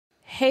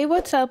Hey,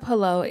 what's up?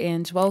 Hello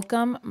and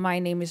welcome. My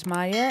name is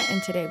Maya,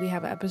 and today we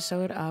have an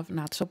episode of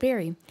Not So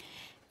Berry.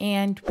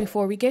 And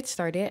before we get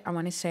started, I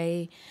want to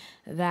say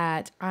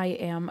that I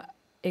am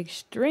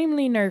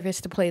extremely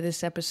nervous to play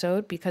this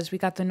episode because we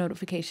got the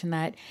notification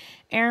that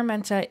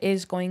Araminta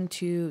is going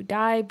to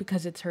die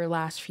because it's her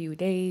last few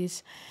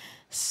days.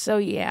 So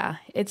yeah,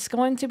 it's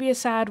going to be a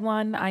sad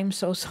one. I'm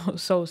so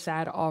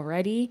sad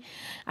already.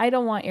 I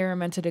don't want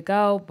Araminta to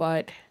go,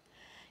 but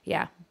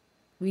yeah,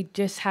 we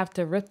just have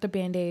to rip the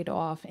band-aid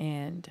off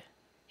and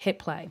hit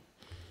play.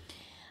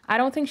 I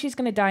don't think she's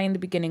going to die in the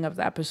beginning of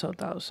the episode,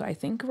 though, so I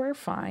think we're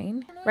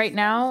fine. Right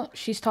now,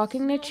 she's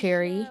talking to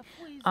Cherry,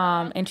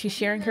 and she's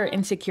sharing her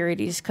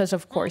insecurities because,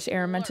 of course,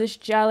 Araminta's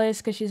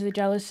jealous because she's a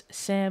jealous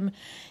sim,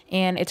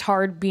 and it's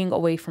hard being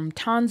away from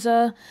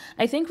Tanza.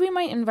 I think we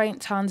might invite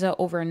Tanza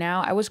over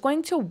now. I was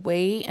going to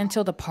wait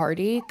until the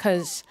party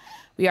because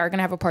we are going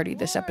to have a party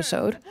this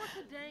episode.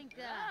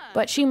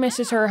 But she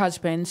misses her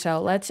husband,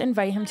 so let's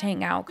invite him to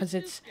hang out because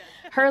it's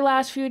her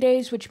last few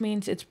days, which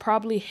means it's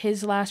probably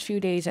his last few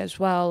days as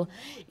well.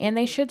 And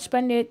they should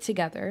spend it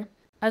together.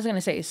 I was going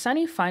to say, is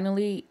Sunny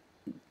finally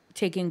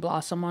taking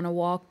Blossom on a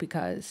walk?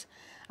 Because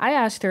I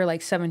asked her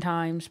like 7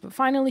 times, but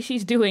finally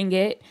she's doing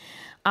it.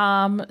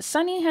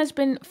 Sunny has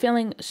been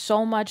feeling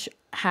so much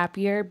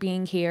happier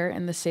being here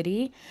in the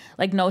city.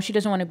 Like, no, she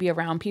doesn't want to be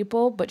around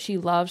people, but she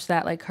loves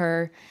that like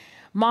her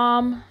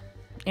mom,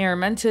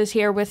 Araminta, is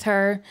here with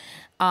her.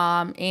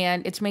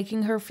 And it's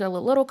making her feel a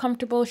little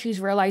comfortable. She's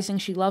realizing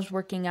she loves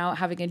working out,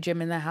 having a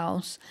gym in the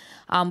house,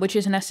 which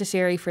is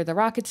necessary for the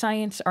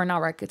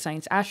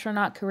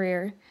astronaut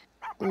career.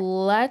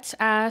 Let's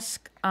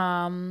ask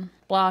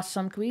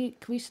Blossom. Can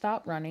we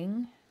stop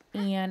running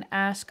and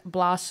ask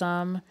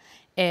Blossom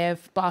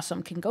if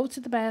Blossom can go to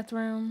the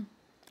bathroom?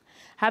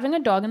 Having a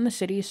dog in the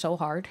city is so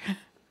hard.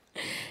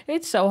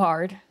 It's so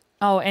hard.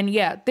 Oh, and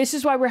yeah, this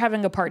is why we're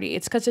having a party.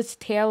 It's because it's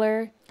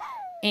Taylor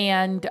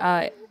and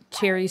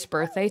Cherry's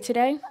birthday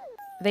today.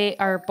 They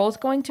are both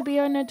going to be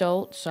an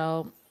adult,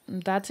 so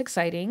that's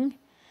exciting.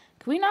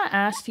 Can we not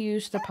ask to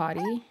use the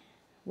potty?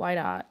 Why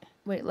not?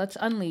 Wait, let's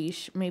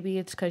unleash. Maybe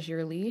it's because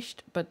you're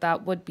leashed, but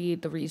that would be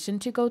the reason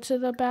to go to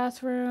the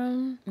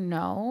bathroom.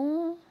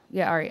 No?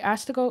 Yeah, all right.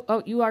 Ask to go.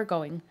 Oh, you are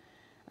going.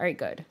 All right,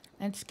 good.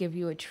 Let's give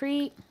you a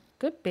treat.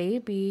 Good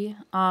baby.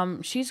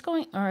 She's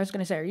going, or I was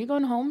going to say, are you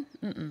going home?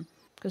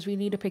 Because we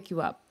need to pick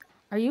you up.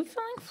 Are you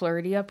feeling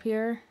flirty up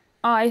here?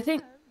 Oh, I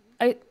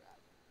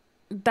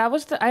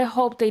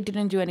hope they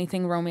didn't do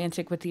anything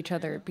romantic with each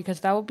other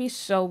because that would be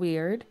so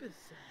weird.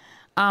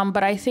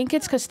 But I think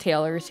it's because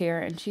Taylor's here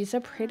and she's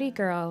a pretty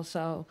girl.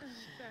 So,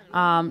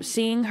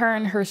 seeing her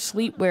in her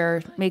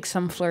sleepwear makes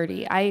them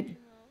flirty. I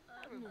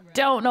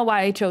don't know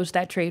why I chose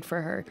that trade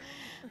for her,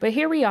 but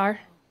here we are.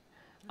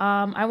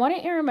 I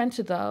wanted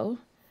Araminta though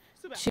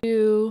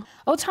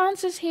oh,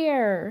 Tanza's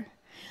here.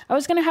 I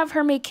was going to have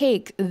her make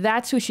cake.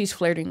 That's who she's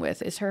flirting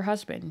with, is her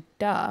husband.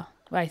 Duh,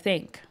 I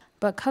think.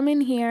 But come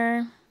in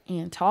here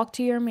and talk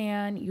to your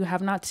man. You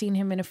have not seen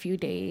him in a few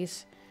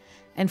days.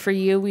 And for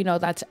you, we know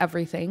that's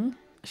everything.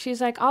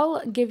 She's like,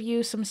 I'll give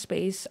you some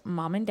space,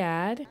 mom and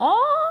dad.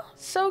 Oh,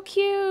 so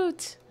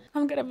cute.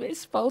 I'm going to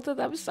miss both of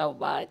them so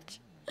much.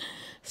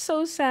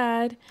 So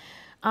sad.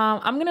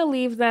 I'm going to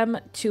leave them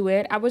to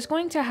it. I was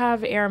going to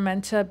have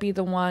Araminta be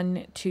the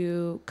one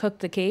to cook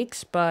the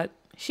cakes, but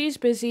she's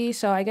busy.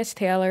 So I guess,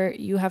 Taylor,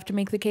 you have to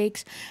make the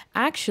cakes.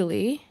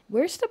 Actually,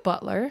 where's the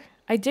butler?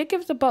 I did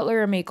give the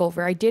butler a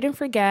makeover. I didn't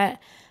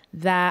forget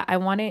that I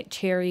wanted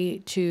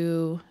Cherry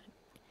to,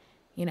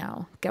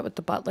 get with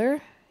the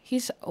butler.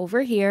 He's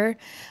over here.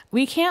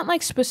 We can't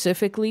like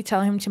specifically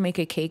tell him to make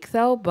a cake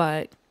though,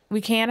 but we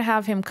can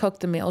have him cook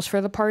the meals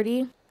for the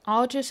party.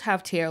 I'll just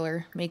have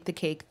Taylor make the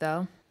cake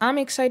though. I'm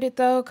excited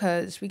though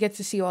because we get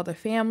to see all the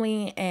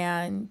family,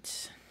 and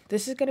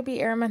this is going to be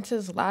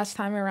Araminta's last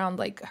time around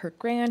like her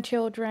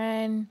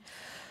grandchildren.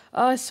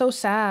 Oh, it's so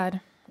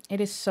sad.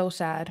 It is so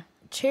sad.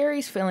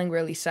 Cherry's feeling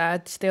really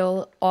sad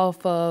still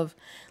off of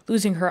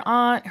losing her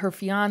aunt, her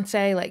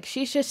fiance. Like,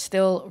 she's just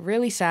still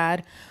really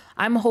sad.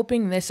 I'm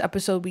hoping this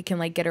episode we can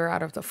like get her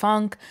out of the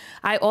funk.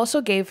 I also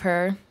gave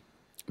her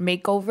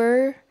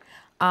makeover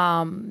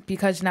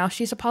because now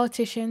she's a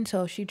politician,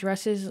 so she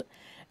dresses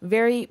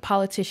very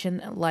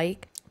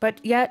politician-like, but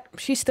yet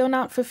she's still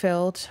not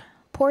fulfilled.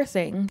 Poor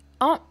thing.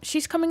 Oh,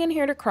 she's coming in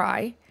here to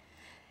cry,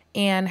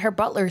 and her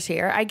butler's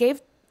here. I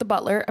gave the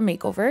butler a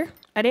makeover.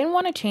 I didn't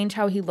want to change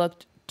how he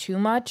looked too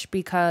much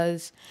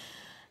because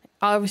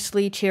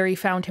obviously Cherry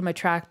found him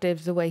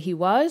attractive the way he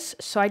was,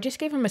 so I just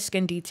gave him a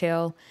skin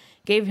detail,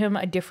 gave him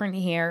a different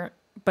hair,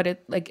 but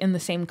it like in the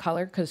same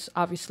color because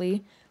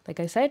obviously, like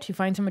I said, she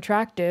finds him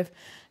attractive.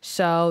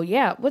 So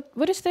yeah,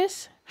 what is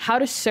this? How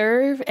to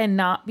serve and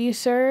not be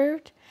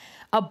served?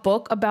 A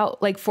book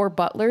about like for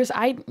butlers.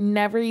 I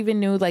never even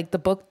knew like the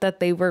book that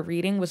they were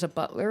reading was a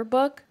butler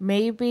book.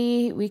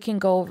 Maybe we can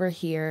go over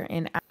here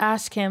and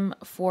ask him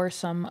for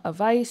some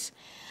advice.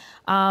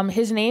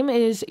 His name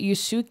is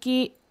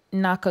Yusuke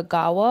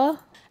Nakagawa,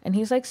 and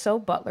he's like so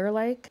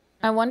butler-like.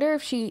 I wonder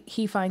if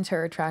he finds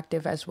her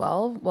attractive as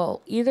well.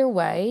 Well, either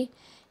way,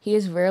 He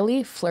is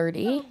really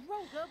flirty.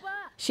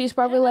 She's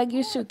probably like,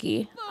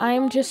 Yusuke,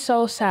 I'm just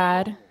so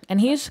sad.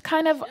 And he's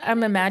kind of,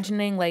 I'm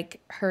imagining like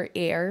her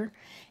ear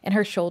and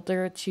her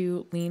shoulder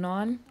to lean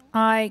on.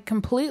 I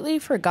completely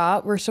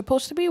forgot we're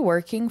supposed to be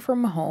working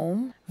from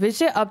home.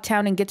 Visit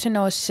Uptown and get to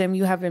know a sim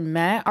you haven't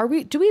met.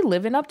 Do we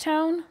live in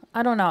Uptown?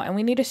 I don't know. And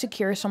we need to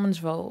secure someone's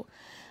vote.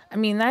 I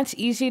mean, that's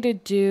easy to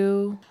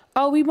do.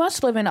 Oh, we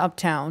must live in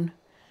Uptown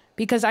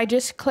because I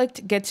just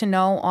clicked get to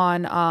know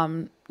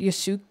on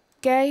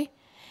Yusuke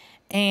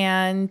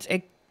and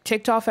it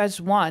ticked off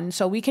as one.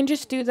 So we can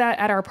just do that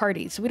at our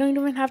party. So we don't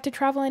even have to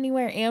travel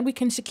anywhere and we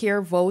can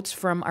secure votes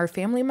from our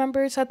family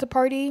members at the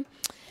party.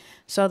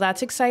 So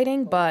that's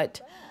exciting,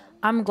 but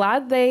I'm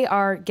glad they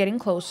are getting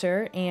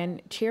closer.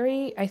 And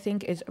Cherry, I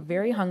think, is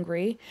very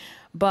hungry,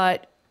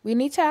 but we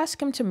need to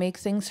ask him to make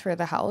things for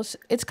the house.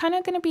 It's kind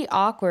of going to be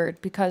awkward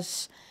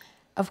because,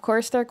 of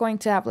course, they're going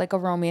to have like a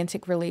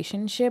romantic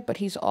relationship, but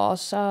he's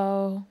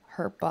also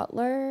her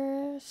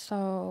butler.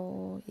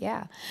 So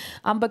yeah.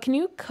 But can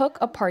you cook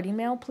a party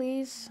meal,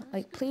 please?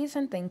 Like, please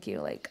and thank you.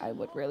 Like, I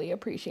would really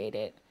appreciate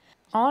it.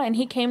 Oh, and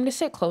he came to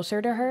sit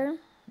closer to her.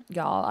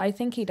 Y'all, I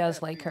think he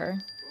does like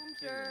her.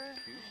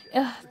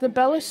 Ugh, the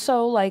bell is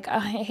so like, I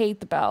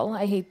hate the bell.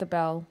 I hate the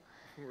bell.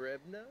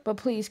 But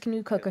please, can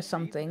you cook us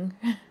something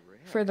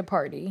for the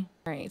party?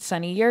 All right,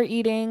 Sunny, you're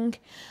eating.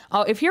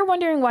 Oh, if you're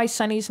wondering why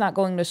Sunny's not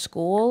going to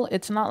school,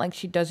 it's not like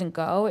she doesn't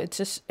go. It's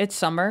just, it's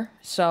summer.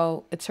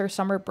 So it's her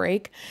summer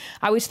break.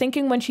 I was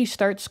thinking when she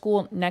starts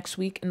school next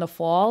week in the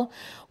fall,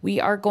 we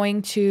are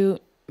going to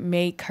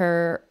make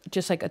her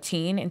just like a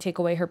teen and take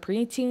away her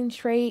preteen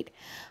trait.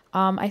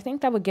 I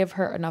think that would give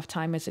her enough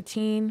time as a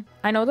teen.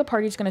 I know the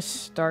party's gonna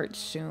start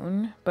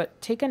soon,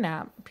 but take a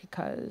nap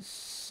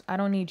because I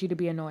don't need you to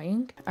be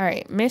annoying. All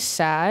right, Miss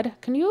Sad,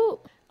 can you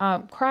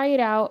cry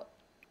it out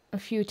a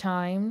few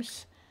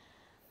times?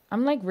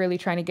 I'm like really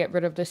trying to get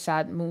rid of the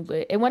sad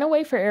moodlet. It went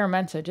away for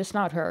Araminta, just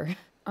not her.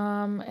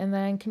 And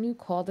then can you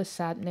call the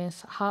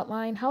sadness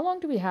hotline? How long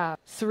do we have?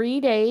 3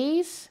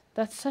 days?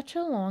 That's such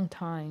a long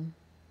time.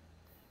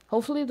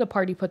 Hopefully the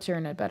party puts her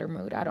in a better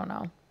mood. I don't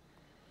know.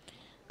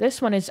 This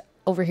one is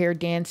over here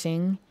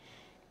dancing.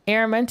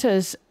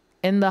 Araminta's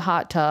in the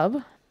hot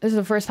tub. This is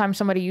the first time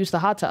somebody used the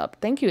hot tub.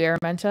 Thank you,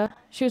 Araminta.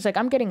 She was like,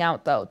 I'm getting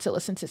out, though, to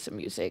listen to some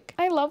music.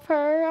 I love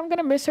her. I'm going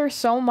to miss her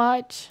so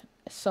much.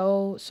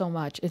 So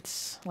much.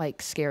 It's,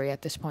 like, scary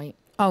at this point.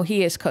 Oh,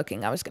 he is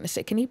cooking. I was going to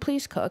say, can he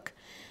please cook?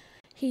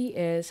 He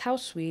is. How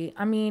sweet.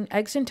 I mean,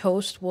 eggs and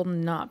toast will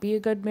not be a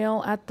good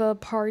meal at the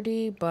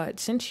party, but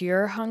since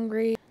you're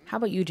hungry, how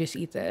about you just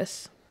eat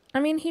this? I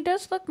mean, he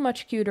does look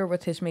much cuter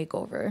with his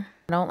makeover.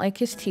 I don't like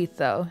his teeth,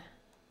 though.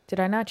 Did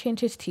I not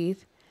change his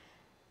teeth?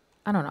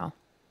 I don't know.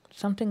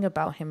 Something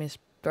about him is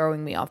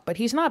throwing me off, but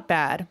he's not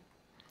bad.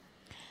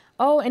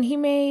 Oh, and he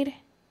made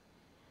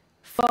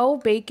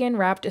faux bacon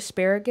wrapped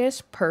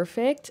asparagus.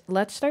 Perfect.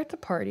 Let's start the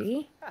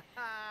party.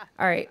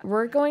 All right,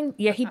 we're going...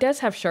 Yeah, he does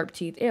have sharp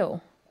teeth.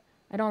 Ew.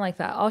 I don't like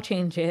that. I'll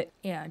change it.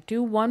 Yeah,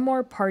 do one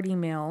more party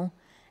meal,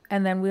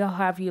 and then we'll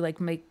have you, like,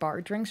 make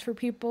bar drinks for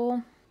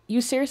people. You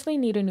seriously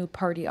need a new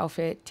party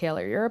outfit,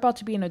 Taylor. You're about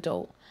to be an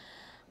adult.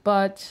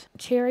 But,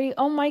 Cherry,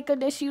 oh my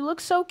goodness, you look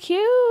so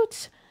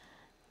cute.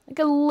 Like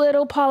a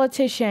little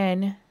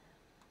politician.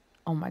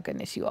 Oh my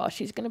goodness, you all.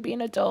 She's going to be an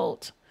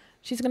adult.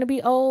 She's going to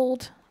be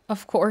old.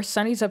 Of course,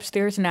 Sunny's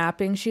upstairs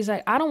napping. She's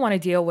like, I don't want to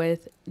deal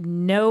with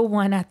no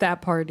one at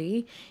that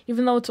party,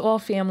 even though it's all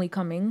family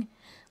coming.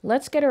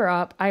 Let's get her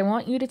up. I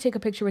want you to take a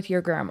picture with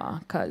your grandma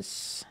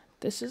because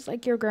this is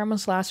like your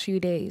grandma's last few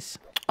days.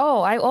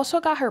 Oh, I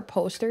also got her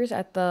posters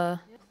at the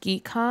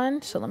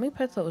GeekCon, so let me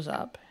put those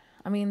up.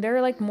 I mean,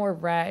 they're like more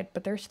red,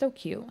 but they're still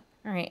cute.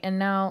 All right, and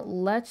now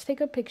let's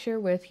take a picture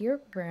with your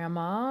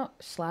grandma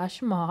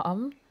 /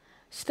 mom.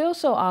 Still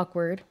so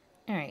awkward.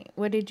 All right,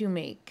 what did you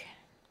make?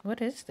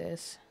 What is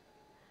this?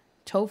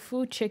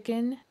 Tofu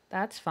chicken.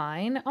 That's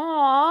fine.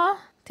 Aw,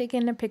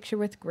 taking a picture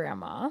with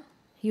grandma.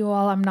 You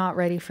all, I'm not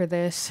ready for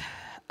this.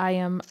 I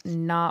am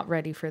not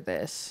ready for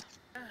this.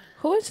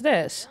 Who is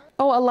this?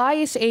 Oh,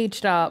 Elias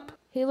aged up.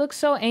 He looks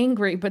so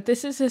angry, but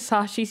this is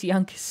Hisashi's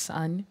youngest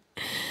son.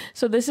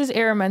 So this is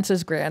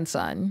Araminta's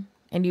grandson,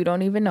 and you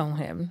don't even know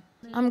him.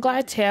 I'm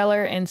glad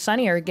Taylor and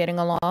Sunny are getting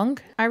along.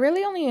 I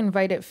really only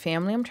invited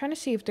family. I'm trying to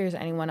see if there's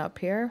anyone up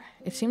here.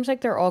 It seems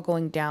like they're all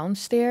going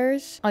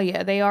downstairs. Oh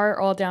yeah, they are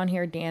all down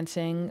here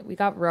dancing. We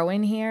got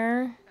Rowan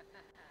here.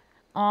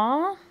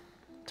 Aw,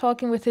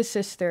 talking with his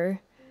sister.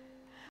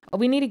 Oh,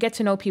 we need to get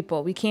to know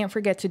people. We can't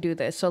forget to do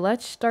this. So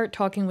let's start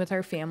talking with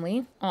our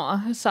family.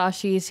 Aw,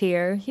 Hisashi is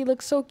here. He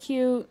looks so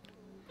cute.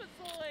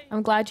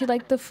 I'm glad you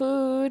like the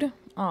food.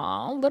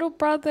 Aw, little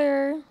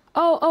brother.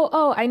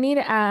 Oh, I need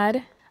to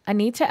add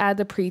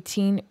the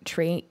preteen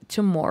trait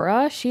to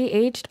Mora. She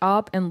aged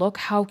up and look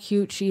how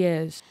cute she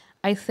is.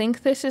 I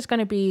think this is going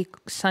to be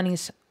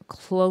Sunny's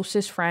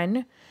closest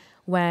friend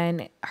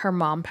when her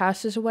mom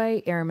passes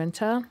away,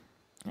 Araminta.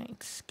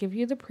 Let's give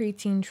you the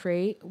preteen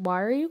trait.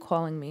 Why are you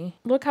calling me?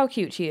 Look how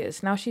cute she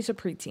is. Now she's a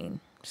preteen.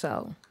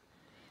 So,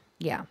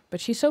 yeah. But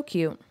she's so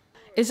cute.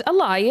 Is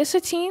Elias a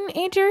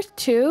teenager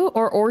too?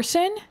 Or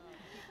Orson?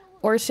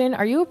 Orson,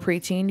 are you a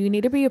preteen? You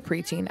need to be a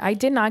preteen. I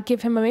did not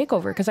give him a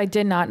makeover because I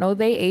did not know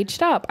they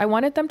aged up. I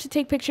wanted them to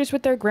take pictures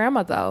with their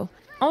grandma though.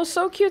 Oh,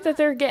 so cute that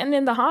they're getting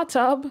in the hot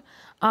tub.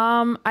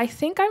 I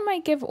think I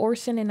might give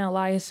Orson and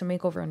Elias a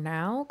makeover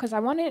now because I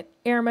wanted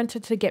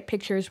Araminta to get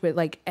pictures with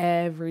like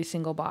every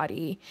single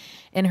body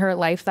in her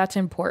life that's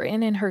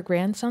important, and her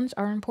grandsons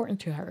are important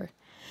to her.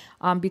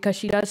 Because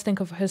she does think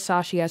of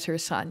Hisashi as her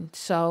son.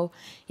 So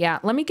yeah,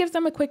 let me give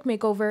them a quick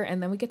makeover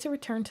and then we get to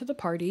return to the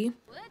party.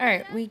 All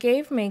right, we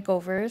gave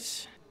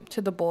makeovers to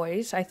the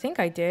boys. I think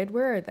I did.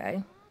 Where are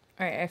they?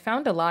 All right, I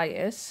found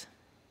Elias.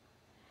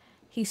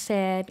 He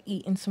said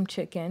eating some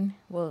chicken.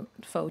 Well,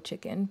 faux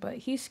chicken, but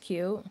he's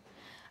cute.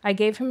 I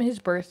gave him his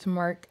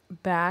birthmark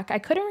back. I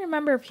couldn't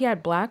remember if he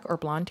had black or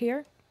blonde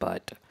hair,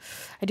 but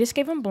I just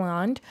gave him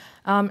blonde.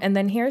 And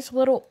then here's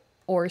little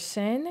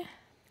Orson.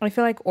 I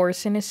feel like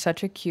Orson is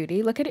such a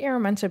cutie. Look at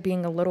Araminta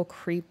being a little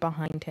creep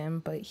behind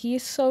him, but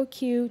he's so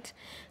cute.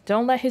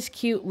 Don't let his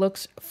cute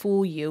looks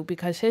fool you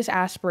because his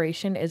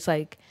aspiration is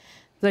like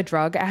the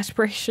drug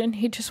aspiration.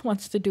 He just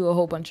wants to do a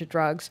whole bunch of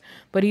drugs,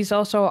 but he's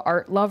also an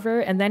art lover.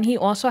 And then he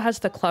also has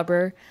the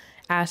clubber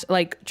as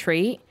like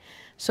trait.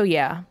 So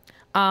yeah.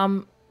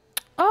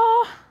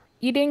 Oh,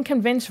 you didn't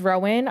convince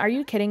Rowan. Are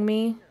you kidding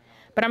me?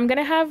 But I'm going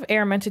to have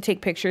Araminta take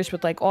pictures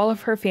with like all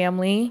of her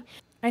family.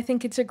 I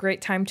think it's a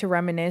great time to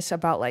reminisce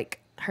about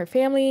like her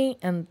family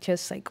and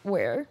just like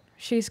where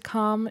she's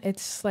come.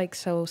 It's like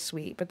so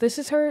sweet. But this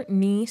is her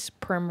niece,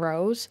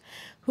 Primrose,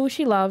 who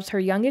she loves, her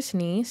youngest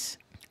niece.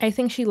 I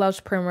think she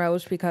loves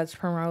Primrose because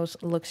Primrose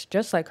looks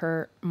just like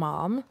her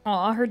mom.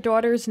 Aw, her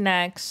daughter's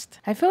next.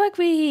 I feel like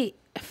we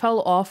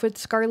fell off with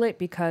Scarlett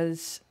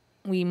because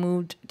we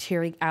moved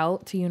Cherry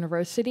out to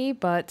university.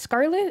 But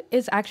Scarlett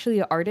is actually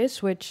an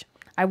artist, which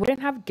I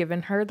wouldn't have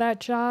given her that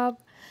job.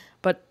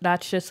 But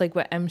that's just like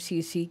what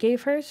MCC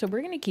gave her. So we're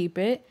going to keep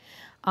it.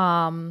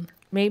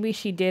 Maybe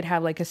she did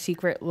have like a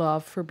secret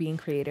love for being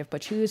creative.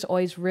 But she was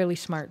always really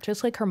smart,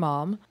 just like her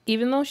mom.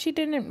 Even though she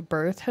didn't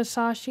birth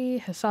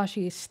Hisashi,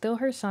 Hisashi is still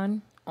her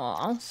son.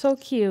 Aw, so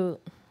cute.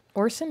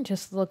 Orson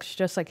just looks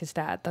just like his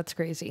dad. That's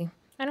crazy.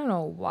 I don't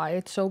know why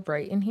it's so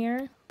bright in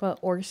here. But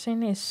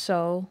Orson is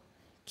so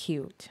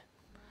cute.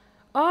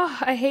 Oh,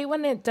 I hate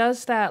when it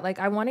does that. Like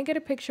I want to get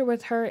a picture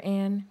with her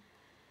and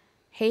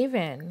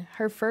Haven,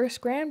 her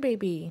first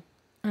grandbaby.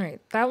 All right,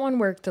 that one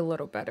worked a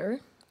little better.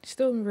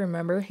 Still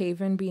remember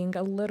Haven being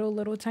a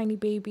little tiny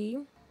baby.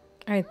 All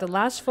right, the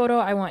last photo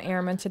I want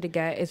Araminta to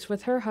get is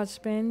with her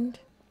husband.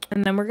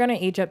 And then we're going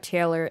to age up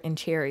Taylor and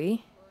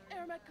Cherry.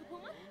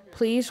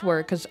 Please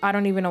work, because I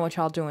don't even know what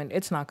y'all doing.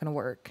 It's not going to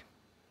work.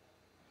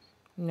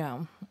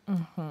 No.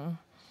 I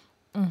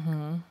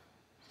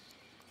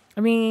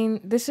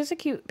mean, this is a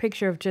cute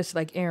picture of just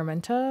like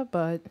Araminta,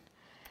 but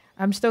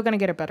I'm still going to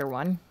get a better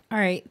one. All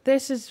right,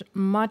 this is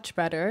much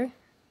better.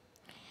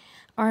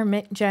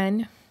 Armit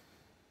Jen,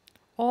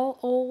 all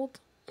old.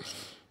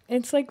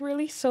 It's like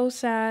really so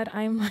sad.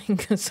 I'm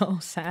like so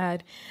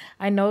sad.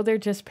 I know they're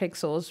just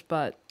pixels,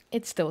 but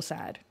it's still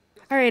sad.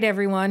 All right,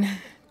 everyone.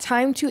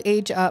 Time to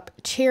age up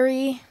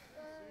Cherry.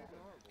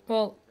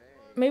 Well,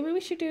 maybe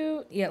we should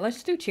do, yeah,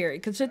 let's do Cherry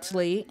because it's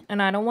late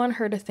and I don't want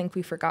her to think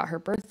we forgot her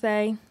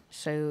birthday.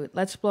 So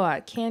let's blow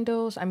out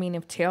candles. I mean,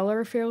 if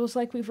Taylor feels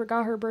like we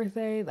forgot her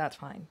birthday, that's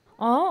fine.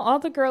 Oh, all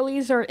the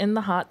girlies are in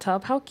the hot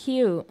tub. How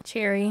cute.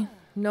 Cherry,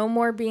 no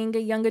more being a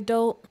young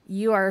adult.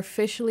 You are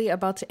officially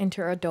about to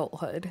enter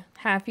adulthood.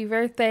 Happy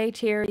birthday,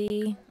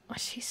 Cherry. Oh,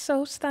 she's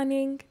so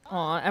stunning.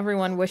 Aw,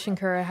 everyone wishing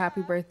her a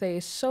happy birthday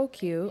is so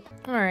cute.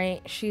 All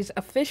right, she's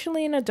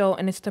officially an adult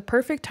and it's the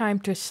perfect time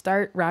to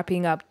start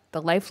wrapping up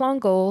the lifelong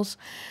goals,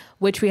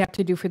 which we have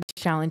to do for this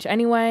challenge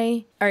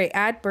anyway. All right,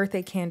 add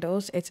birthday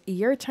candles. It's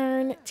your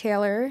turn,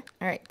 Taylor.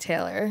 All right,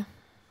 Taylor.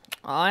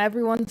 Oh,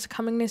 everyone's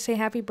coming to say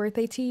happy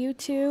birthday to you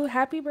too.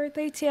 Happy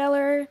birthday,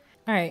 Taylor.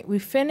 All right, we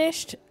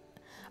finished.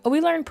 Oh, we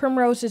learned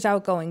Primrose is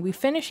outgoing. We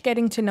finished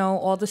getting to know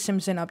all the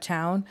Sims in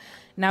Uptown.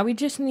 Now we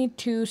just need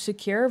to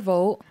secure a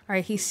vote. All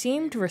right, he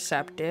seemed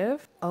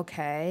receptive.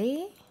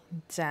 Okay,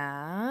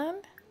 Dad,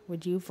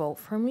 would you vote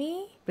for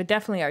me? But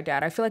definitely our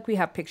dad. I feel like we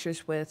have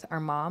pictures with our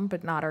mom,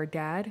 but not our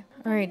dad.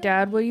 All right,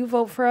 Dad, will you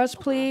vote for us,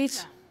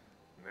 please?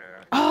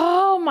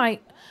 Oh my.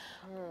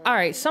 All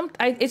right,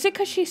 is it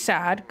because she's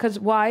sad? Because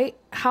why?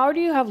 How do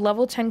you have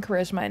level 10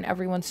 charisma and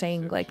everyone's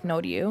saying like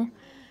no to you?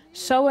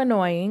 So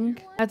annoying.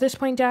 At this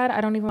point, Dad,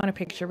 I don't even want a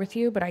picture with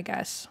you, but I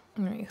guess.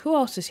 All right, who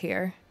else is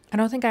here? I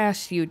don't think I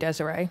asked you,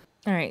 Desiree.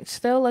 All right,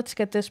 still, let's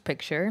get this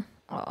picture.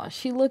 Oh,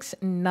 she looks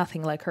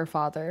nothing like her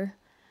father.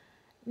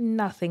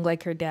 Nothing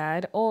like her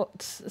dad. Oh,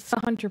 it's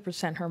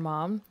 100% her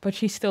mom, but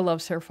she still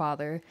loves her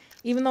father,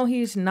 even though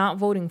he's not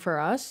voting for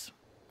us.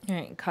 All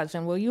right,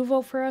 cousin, will you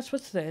vote for us?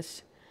 What's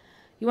this?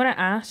 You want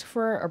to ask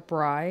for a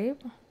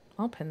bribe?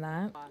 I'll pin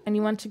that. And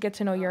you want to get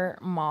to know your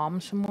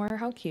mom some more?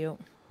 How cute.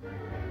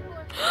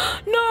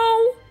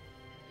 No!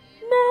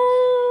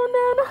 No,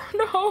 no,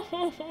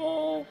 no,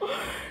 no.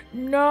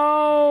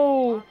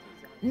 No.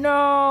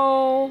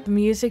 No. The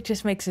music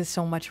just makes it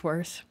so much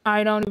worse.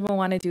 I don't even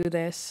want to do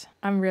this.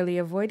 I'm really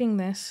avoiding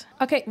this.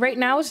 Okay, right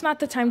now is not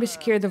the time to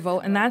secure the vote,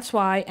 and that's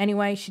why,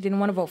 anyway, she didn't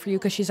want to vote for you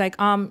because she's like,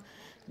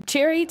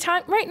 Cherry,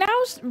 time right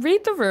now is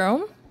read the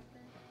room.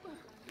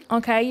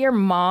 Okay, your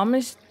mom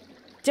is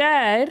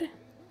dead.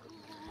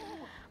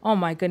 Oh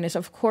my goodness,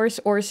 of course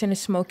Orson is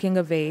smoking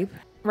a vape.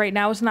 Right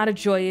now is not a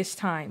joyous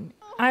time.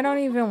 I don't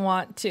even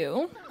want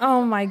to.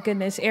 Oh my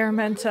goodness,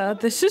 Araminta,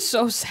 this is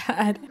so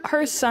sad.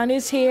 Her son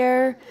is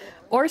here.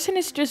 Orson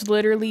is just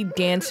literally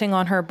dancing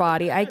on her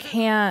body. I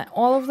can't.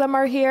 All of them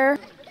are here.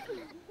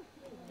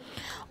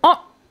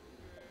 Oh,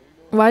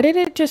 why did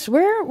it just,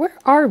 where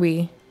are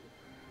we?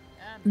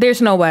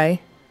 There's no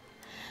way.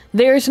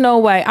 There's no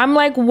way. I'm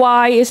like,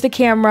 why is the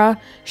camera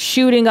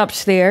shooting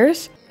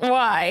upstairs?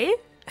 Why?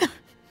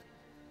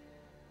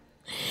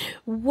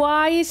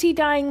 Why is he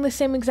dying the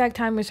same exact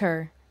time as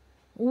her?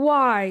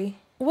 Why?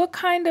 What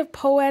kind of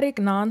poetic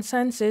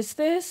nonsense is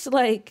this?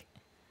 Like,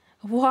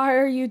 why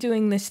are you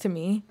doing this to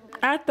me?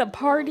 At the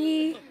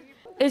party?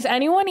 Is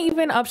anyone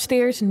even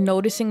upstairs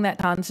noticing that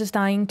Tanza's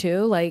dying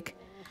too? Like,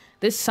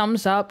 this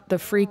sums up the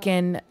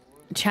freaking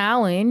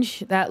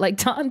challenge that, like,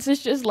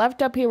 Tanza's just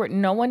left up here with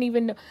no one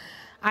even...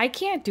 I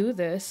can't do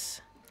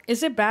this.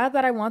 Is it bad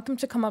that I want them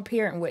to come up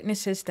here and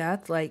witness his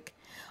death? Like...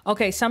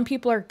 Okay, some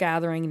people are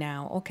gathering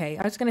now. Okay,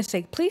 I was gonna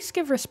say, please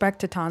give respect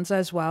to Tanza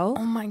as well.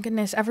 Oh my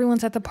goodness,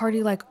 everyone's at the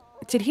party like,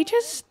 did he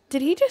just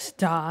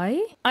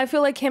die? I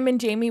feel like him and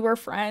Jamie were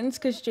friends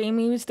because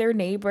Jamie was their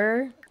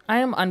neighbor. I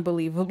am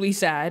unbelievably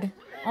sad.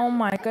 Oh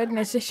my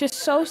goodness, it's just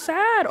so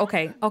sad.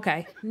 Okay,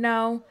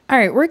 no. All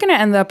right, we're gonna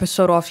end the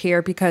episode off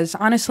here because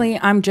honestly,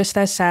 I'm just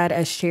as sad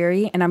as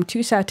Cherry and I'm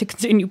too sad to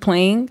continue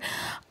playing.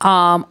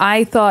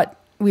 I thought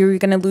we were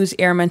going to lose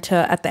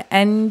Araminta at the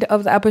end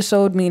of the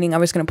episode, meaning I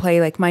was going to play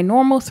like my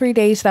normal 3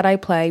 days that I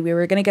play. We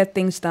were going to get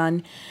things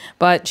done,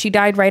 but she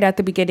died right at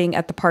the beginning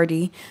at the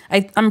party.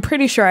 I'm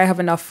pretty sure I have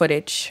enough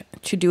footage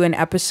to do an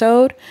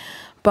episode,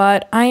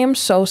 but I am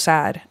so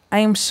sad. I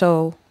am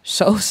so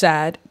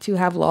sad to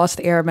have lost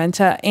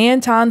Araminta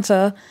and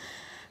Tanza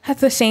at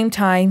the same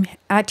time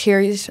at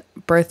Cherry's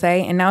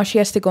birthday, and now she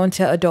has to go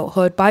into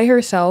adulthood by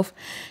herself.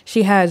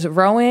 She has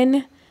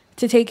Rowan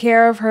to take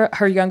care of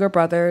her younger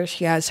brother.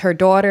 She has her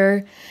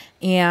daughter,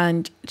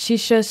 and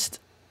she's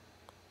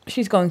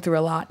going through a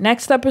lot.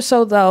 Next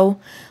episode, though,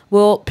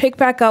 we'll pick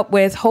back up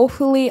with,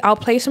 hopefully, I'll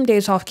play some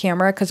days off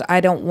camera because I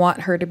don't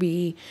want her to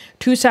be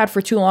too sad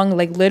for too long.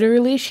 Like,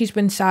 literally, she's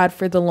been sad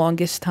for the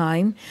longest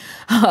time.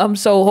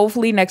 So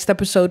hopefully next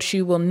episode,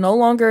 she will no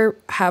longer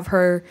have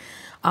her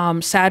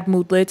sad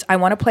moodlets. I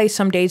want to play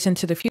some days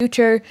into the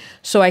future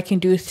so I can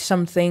do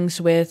some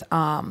things with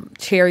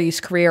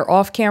Cherry's career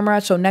off camera.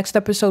 So next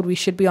episode, we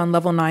should be on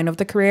level 9 of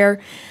the career.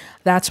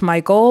 That's my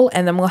goal.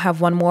 And then we'll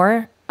have one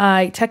more.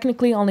 I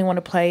technically only want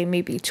to play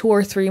maybe 2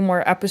 or 3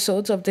 more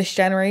episodes of this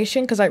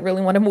generation because I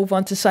really want to move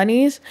on to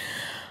Sunny's.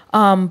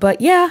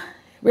 But yeah,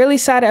 really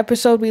sad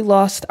episode. We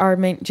lost our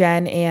Mint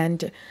Gen,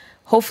 and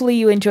hopefully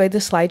you enjoyed the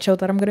slideshow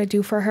that I'm going to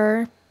do for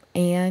her.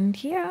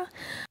 And yeah.